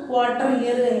 3 ക്വാർട്ടർ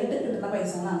ഇയർ കഴിഞ്ഞിട്ട് കിട്ടുന്ന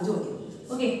പൈസ എന്നാണ് ചോദ്യം.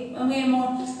 ഓക്കെ, നമുക്ക്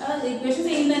എമൗണ്ട് ഇക്വേഷൻ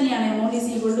സെയിം തന്നെയാണ്. Amount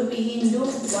 = P ×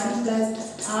 1 +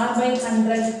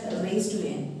 R/100 raised to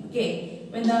n. Okay,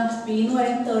 അപ്പോൾ എന്താ? P എന്ന്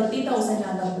പറയുന്നത് 30,000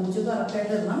 ആണ്. 0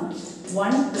 കറക്റ്റായിട്ട് ഇടണം.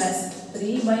 1 +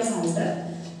 3/100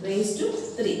 raised to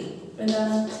 3. അപ്പോൾ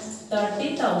എന്താണ്?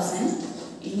 30,000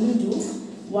 ×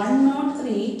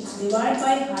 103 divided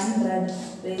by 100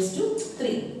 raised to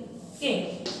 3. Okay,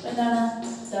 എന്താണ്?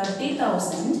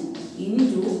 30,000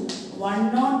 ×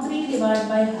 103 divided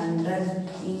by 100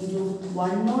 ×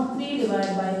 103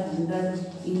 divided by 100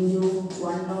 ×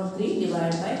 103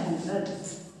 divided by 100.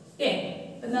 Okay,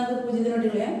 അപ്പോൾ നമുക്ക് 0 നോട്ട്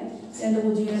കളയാം. 2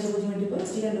 0 2 0 വെട്ടിപ്പോയി.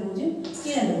 2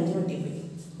 0 2 0 വെട്ടിപ്പോയി.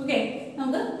 ഓക്കെ,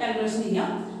 നമുക്ക് കാൽക്കുലേഷൻ ചെയ്യാം.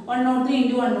 103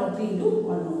 × 103 ×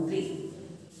 103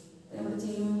 നമ്മൾ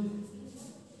ചെയ്യും.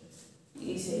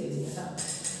 ഈ ശരി ചെയ്യാം.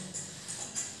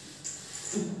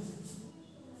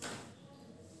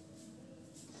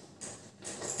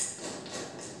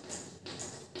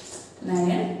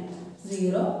 9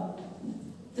 0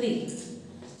 3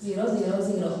 0 0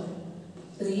 0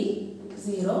 3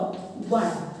 0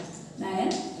 1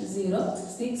 9 0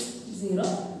 6 0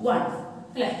 1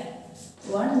 അല്ലേ?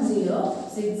 1 0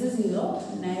 6 0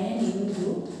 9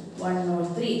 ×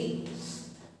 103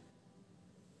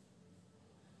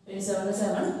 7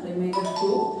 7 remainder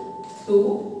 2 2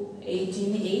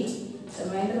 18 8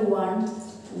 remainder 1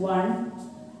 1.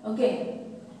 Okay,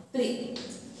 3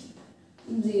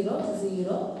 0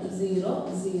 0 0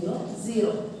 0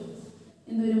 0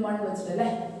 എന്തൊരു 1 വെച്ചിട്ടല്ലേ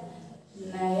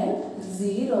 9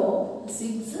 0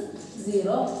 6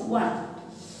 0 1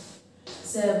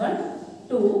 7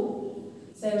 2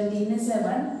 17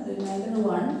 7 remainder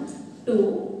 1 2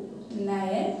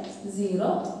 9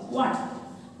 0 1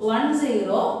 1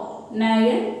 0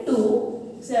 9 2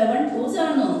 7 2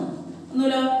 7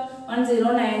 ഒന്നുമില്ലോ 1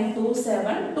 0 9 2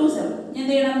 7 2 7 എന്ത്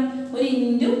ചെയ്യണം ഒരു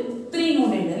ഇൻറ്റു 3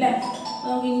 കൂടെ ഉണ്ട് അല്ലേ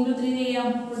നമുക്ക് ഇൻറ്റു 3 ചെയ്യാം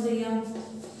ഇപ്പോൾ ചെയ്യാം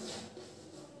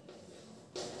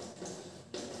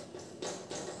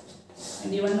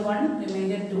 21 1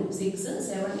 remainder 2 6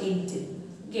 7 8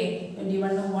 okay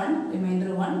 21 1 remainder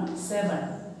 1 7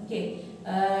 okay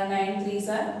 9 3s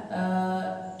are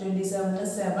 27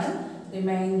 7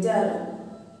 remainder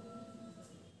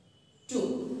 2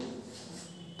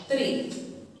 3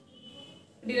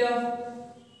 കിട്ടിയോ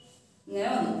ഇങ്ങനെ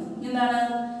വന്നു എന്താണ്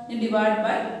ഡിവൈഡ്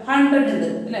ബൈ 100 ഉണ്ട്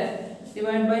അല്ലേ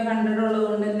ഡിവൈഡ് ബൈ 100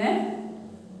 ഉള്ളതുകൊണ്ട് തന്നെ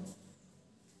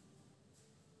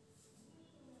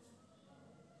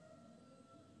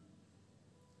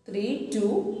 3 2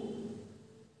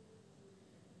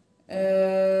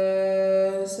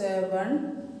 7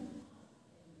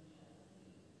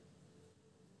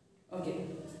 okay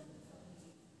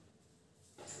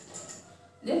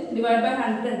ഡിവൈഡ് ബൈ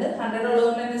 100 ഉണ്ട് 100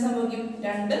 ഉള്ളതുകൊണ്ട് തന്നെ സംഭവിക്കും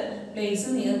രണ്ട് പ്ലേസ്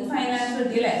നിങ്ങൾക്ക് ഫൈനാൻസ്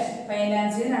കിട്ടിയല്ലേ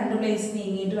ഫൈനാൻസിൽ രണ്ട് പ്ലേസ്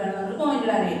നീങ്ങിയിട്ട് വേണം നമ്മൾ പോയിന്റ്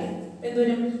ഇടാനായിട്ട്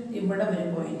എന്തോരും ഇവിടെ വരും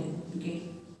പോയിന്റ് ഓക്കെ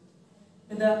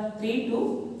എന്താ 3 2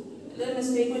 ഇത്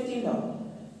മിസ്റ്റേക്ക് പറ്റിയിട്ടുണ്ടോ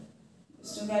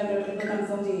സിസ്റ്റം കാൽക്കുലേറ്ററിൽ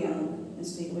കൺഫേം ചെയ്യാം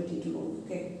മിസ്റ്റേക്ക് പറ്റിയിട്ടുള്ളൂ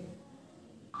ഓക്കെ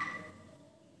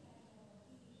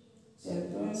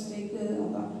ചിലപ്പോൾ മിസ്റ്റേക്ക്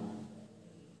നോക്കാം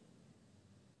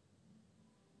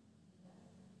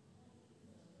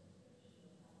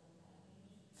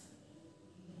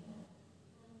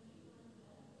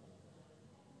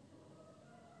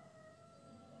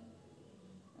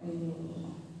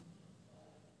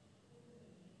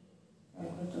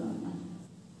calculator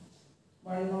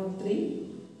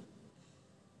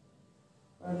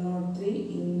 103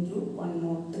 into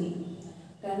 103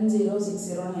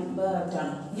 10609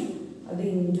 കറക്റ്റാണ് അത്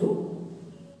ഇൻറ്റു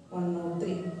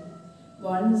 103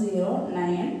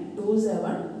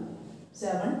 10927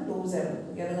 727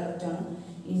 ഓക്കെ അത് കറക്റ്റാണ്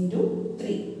ഇൻറ്റു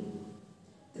 3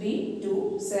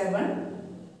 327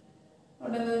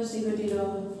 അവിടെ എന്താ മിസ്റ്റേക്ക് പറ്റിയില്ലോ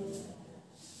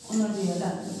ഒന്നും ചെയ്യല്ല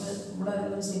ഇവിടെ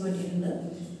മിസ്റ്റേക്ക് പറ്റിയിട്ടുണ്ട്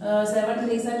 7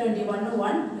 3s are 21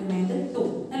 1 remainder 2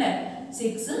 അല്ലേ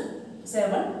 6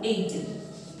 7 8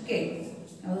 ഓക്കെ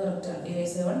അത് കറക്റ്റാണ്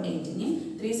 7 8 ഇനി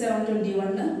 3 7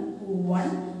 21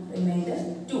 1 remainder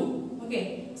 2 ഓക്കെ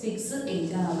 6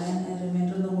 8 ആണ് അവിടെ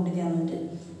റിമൈൻഡർ ഒന്ന് കൂട്ടിക്കാൻ വേണ്ടിയിട്ട്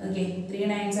okay 3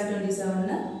 9s are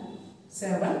 27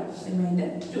 7 remainder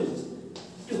 2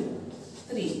 2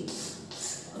 3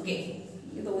 okay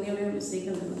എനിക്ക് തോന്നിയ ഒരു മിസ്റ്റേക്ക്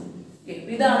ഉണ്ട് ഓക്കെ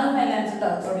ഇതാണ് ഫൈനാൻസ് കേട്ടോ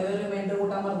അവിടെ ഒരു റിമൈൻഡർ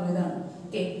കൂട്ടാൻ പറഞ്ഞു ഇതാണ്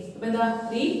ഓക്കെ അപ്പോൾ എന്താ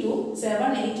 3 2 7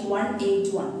 8 1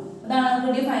 8 1 അതാണ്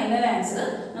നമുക്ക് ഫൈനൽ ആൻസർ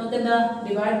നമുക്ക് എന്താ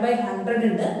ഡിവൈഡ് ബൈ 100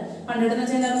 ഉണ്ട് 100 എന്ന്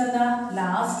വെച്ചാൽ എന്താ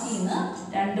ലാസ്റ്റ് നിന്ന്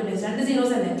രണ്ട് പ്ലേസ് രണ്ട്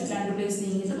സീറോസ് അല്ലേ രണ്ട് പ്ലേസ്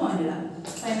നീങ്ങിയിട്ട് പോയിന്റ് ഇടാം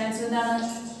ഫൈനാൻസ് എന്താണ്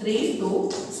 3 2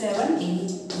 7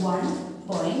 8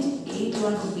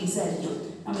 1.81 റുപ്പീസ് ആയിരിക്കും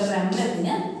നമ്മുടെ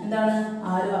റെമലത്തിന് എന്താണ്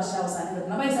 6 വർഷം അവസാനം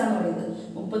കിട്ടുന്ന പൈസ എന്ന് പറയുന്നത്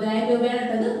 30,000 രൂപയാണ്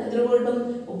ഇട്ടത് എത്ര രൂപ കിട്ടും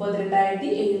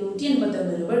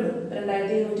 32,781 രൂപ കിട്ടും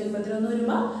 2,781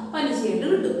 രൂപ പലിശയായിട്ട്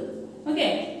കിട്ടും ഓക്കെ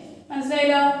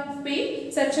മനസ്സിലായല്ലോ അപ്പോൾ ഈ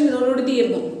സെക്ഷൻ ഇതോടുകൂടി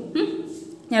തീർന്നു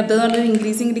അടുത്തത് പറഞ്ഞൊരു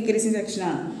ഇൻക്രീസിങ് ഡിക്രീസിങ്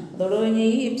സെക്ഷനാണ് അതോട് കഴിഞ്ഞ്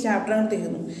ഈ ചാപ്റ്റർ അങ്ങ്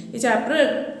തീർന്നു ഈ ചാപ്റ്റർ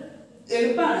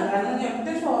എളുപ്പമാണ് കാരണം ഒറ്റ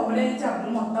ഫോർമുല ഈ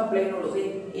ചാപ്റ്ററിൽ മൊത്തം അപ്ലൈ ചെയ്യുള്ളൂ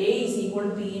A is equal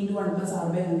to P into 1 plus R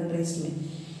by 100 raised to 9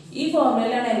 ഈ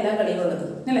ഫോർമുലയിലാണ് എല്ലാ കളികളുള്ളത്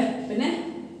അല്ലേ പിന്നെ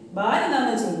ഭാരം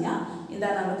എന്താണെന്ന് വെച്ച് കഴിഞ്ഞാൽ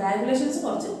എന്താണ് നമ്മുടെ കാൽക്കുലേഷൻസ്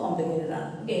കുറച്ച് കോംപ്ലിക്കേറ്റഡ് ആണ്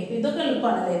ഓക്കെ അപ്പോൾ ഇതൊക്കെ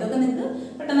എളുപ്പമാണല്ലേ ഇതൊക്കെ നിങ്ങൾക്ക്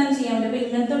പെട്ടെന്ന് തന്നെ ചെയ്യാൻ പറ്റും അപ്പോൾ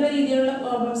ഇങ്ങനത്തെ ഉള്ള രീതിയിലുള്ള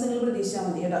പ്രോബ്ലംസ് നിങ്ങൾ പ്രതീക്ഷിച്ചാൽ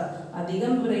മതി കേട്ടോ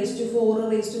അധികം റേസ് ടു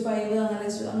 4 റേസ് ടു 5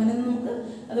 അങ്ങനെ നമുക്ക്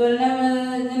അതുപോലെ തന്നെ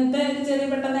ഇങ്ങനത്തെ ചെറിയ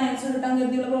പെട്ടെന്ന് ആൻസർ കിട്ടാൻ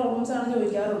കരുതിയുള്ള പ്രോബ്ലംസ് ആണ്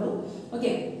ചോദിക്കാറുള്ളൂ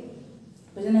ഓക്കെ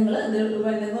പക്ഷെ നിങ്ങൾ ഇത്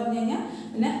വല്ലതെന്ന് പറഞ്ഞു കഴിഞ്ഞാൽ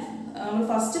പിന്നെ നമ്മൾ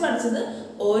ഫസ്റ്റ് പഠിച്ചത്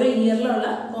ഓരോ ഇയറിലുള്ള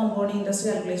കോമ്പൗണ്ടിങ് ഇൻട്രസ്റ്റ്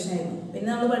കാൽക്കുലേഷൻ ആയിരുന്നു പിന്നെ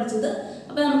നമ്മൾ പഠിച്ചത്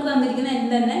അപ്പോൾ നമുക്ക് തന്നിരിക്കുന്ന n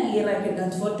തന്നെ ഇയർ ആക്കി എടുക്കാം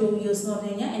ഫോർ 2 ഇയേഴ്സ് എന്ന് പറഞ്ഞു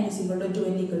കഴിഞ്ഞാൽ n is equal to 2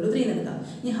 n equal to 3 എന്ന് എടുക്കാം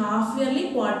ഇനി ഹാഫ് ഇയർലി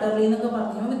ക്വാർട്ടർലി എന്നൊക്കെ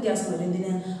പറയുമ്പോൾ വ്യത്യാസം വരും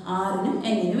എന്തിന് ആറിനും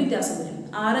എന്നിനും വ്യത്യാസം വരും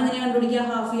ആറ് എങ്ങനെയാണ് കണ്ടുപിടിക്കുക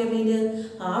ഹാഫ് ഇയർലിയിൽ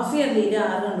 6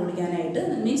 കണ്ടുപിടിക്കാനായിട്ട്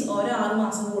മീൻസ് ഓരോ 6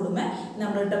 മാസം കൂടുമ്പോൾ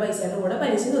നമ്മളിട്ട പൈസയുടെ കൂടെ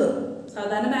പലിശ കയറും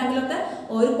സാധാരണ ബാങ്കിലൊക്കെ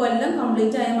ഒരു കൊല്ലം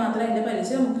കംപ്ലീറ്റ് ആയാൽ മാത്രമേ അതിൻ്റെ പലിശ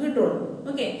നമുക്ക് കിട്ടുള്ളൂ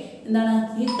ഓക്കെ എന്താണ്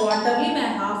ഈ ക്വാർട്ടർലി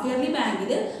ഹാഫ് ഇയർലി ബാങ്കിൽ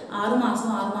 6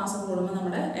 മാസം കൂടുമ്പോൾ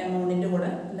നമ്മുടെ എമൗണ്ടിൻ്റെ കൂടെ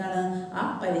എന്താണ് ആ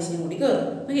പലിശയും കൂടി കയറും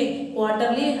ഓക്കെ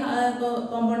ക്വാർട്ടർലി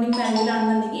കോമ്പൗണ്ടിങ്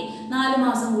ബാങ്കിലാണെന്നുണ്ടെങ്കിൽ 4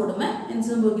 മാസം കൂടുമ്പോൾ n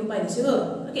സംഭവിക്കും, പലിശ കയറും.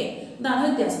 ഓക്കെ, ഇതാണ്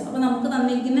വ്യത്യാസം. അപ്പോൾ നമുക്ക്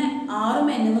തന്നിരിക്കുന്ന 6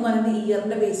 n എന്ന് പറയുന്നത്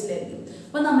ഇയറിൻ്റെ ബേസിലായിരിക്കും.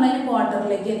 അപ്പോൾ നമ്മളതിനെ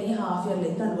ക്വാർട്ടറിലേക്ക് അല്ലെങ്കിൽ ഹാഫ്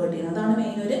ഇയറിലേക്ക് കൺവേർട്ട് ചെയ്യണം. അതാണ്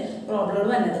മെയിൻ ഒരു പ്രോബ്ലം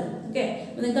വന്നത്. ഓക്കെ,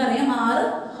 അപ്പോൾ നിങ്ങൾക്ക് അറിയാം 6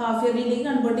 ഹാഫ് ഇയർലിയിലേക്ക്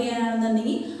കൺവേർട്ട്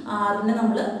ചെയ്യാനാണെന്നുണ്ടെങ്കിൽ 6നെ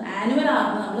നമ്മൾ ആനുവൽ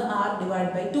 6നെ നമ്മൾ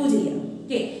 6/2 ചെയ്യാം.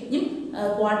 ഓക്കെ, ഇനി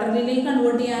ക്വാർട്ടർലിയിലേക്ക്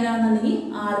കൺവേർട്ട് ചെയ്യാനാണെന്നുണ്ടെങ്കിൽ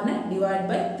 6നെ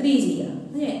 /3 ചെയ്യാം.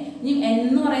 ഓക്കെ, ഇനി n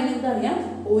എന്ന് പറയുന്നത് നിങ്ങൾക്ക് അറിയാം,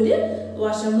 ഒരു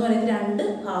വർഷം എന്ന് പറയുന്നത് 2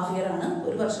 ഹാഫ് ഇയർ ആണ്,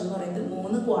 ഒരു വർഷം എന്ന് പറയുന്നത്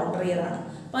 3 ക്വാർട്ടർ ഇയർ ആണ്.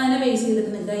 അപ്പോൾ അതിനെ ബേസ്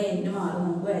ചെയ്തിട്ട് നിങ്ങൾക്ക് n മാറി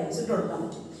നമുക്ക് വാല്യൂസ് ഇട്ട് കൊടുക്കാൻ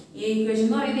പറ്റും. ഈ ഇക്വേഷൻ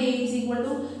എന്ന് പറയുന്നത് a =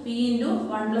 p ×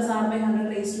 1 +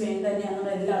 r/100n തന്നെയാണ്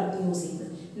നമ്മൾ എല്ലായിടത്തും യൂസ് ചെയ്തത്.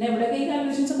 പിന്നെ എവിടെയൊക്കെ ഈ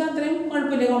കാൽക്കുലേഷൻസ് ഒക്കെ അത്രയും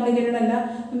കുഴപ്പമില്ല, കോംപ്ലിക്കേറ്റഡ് അല്ല.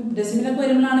 ഡെസിമലൊക്കെ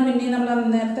വരുമ്പോഴാണ് പിന്നെ നമ്മൾ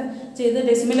നേരത്തെ ചെയ്ത്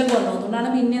ഡെസിമലൊക്കെ വന്നു, അതുകൊണ്ടാണ്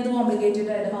പിന്നെ അത്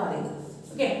കോംപ്ലിക്കേറ്റഡ് ആയിട്ട് മാറിയത്.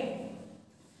 ഓക്കെ,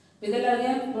 ഇതെല്ലാം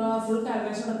ഞാൻ ഫുൾ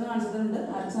കാൽക്കുലേഷൻ ഒക്കെ കാണിച്ചിട്ടുണ്ട്.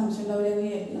 ആർക്കും സംശയം ഉണ്ടാവില്ലെന്ന്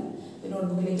വിചാരിക്കുന്നു. പിന്നെ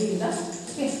നോട്ട്ബുക്കിലേക്ക് എഴുതാം.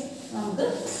 ഓക്കെ, നമുക്ക്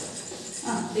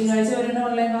തിങ്കളാഴ്ച വരെ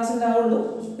ഓൺലൈൻ ക്ലാസ് ഉണ്ടാവുള്ളൂ.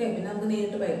 ഓക്കെ, പിന്നെ നമുക്ക്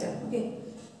നേരിട്ട് പറ്റാം. Okay,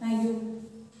 thank you.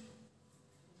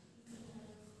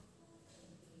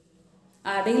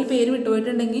 ആരുടെയെങ്കിലും പേര്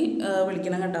വിട്ടുപോയിട്ടുണ്ടെങ്കിൽ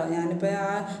വിളിക്കണം കേട്ടോ. ഞാനിപ്പോൾ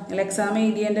നിങ്ങൾ എക്സാം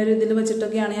എഴുതിയതിൻ്റെ ഒരു ഇതിൽ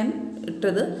വെച്ചിട്ടൊക്കെയാണ് ഞാൻ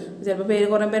ഇട്ടത്. ചിലപ്പോൾ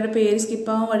കുറേ പേരുടെ പേര്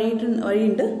സ്കിപ്പാകാൻ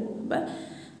വഴിയുണ്ട്. അപ്പം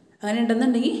അങ്ങനെ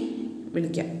ഉണ്ടെന്നുണ്ടെങ്കിൽ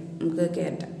വിളിക്കാം, നമുക്ക്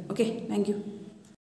കയറ്റാം. Okay, thank you.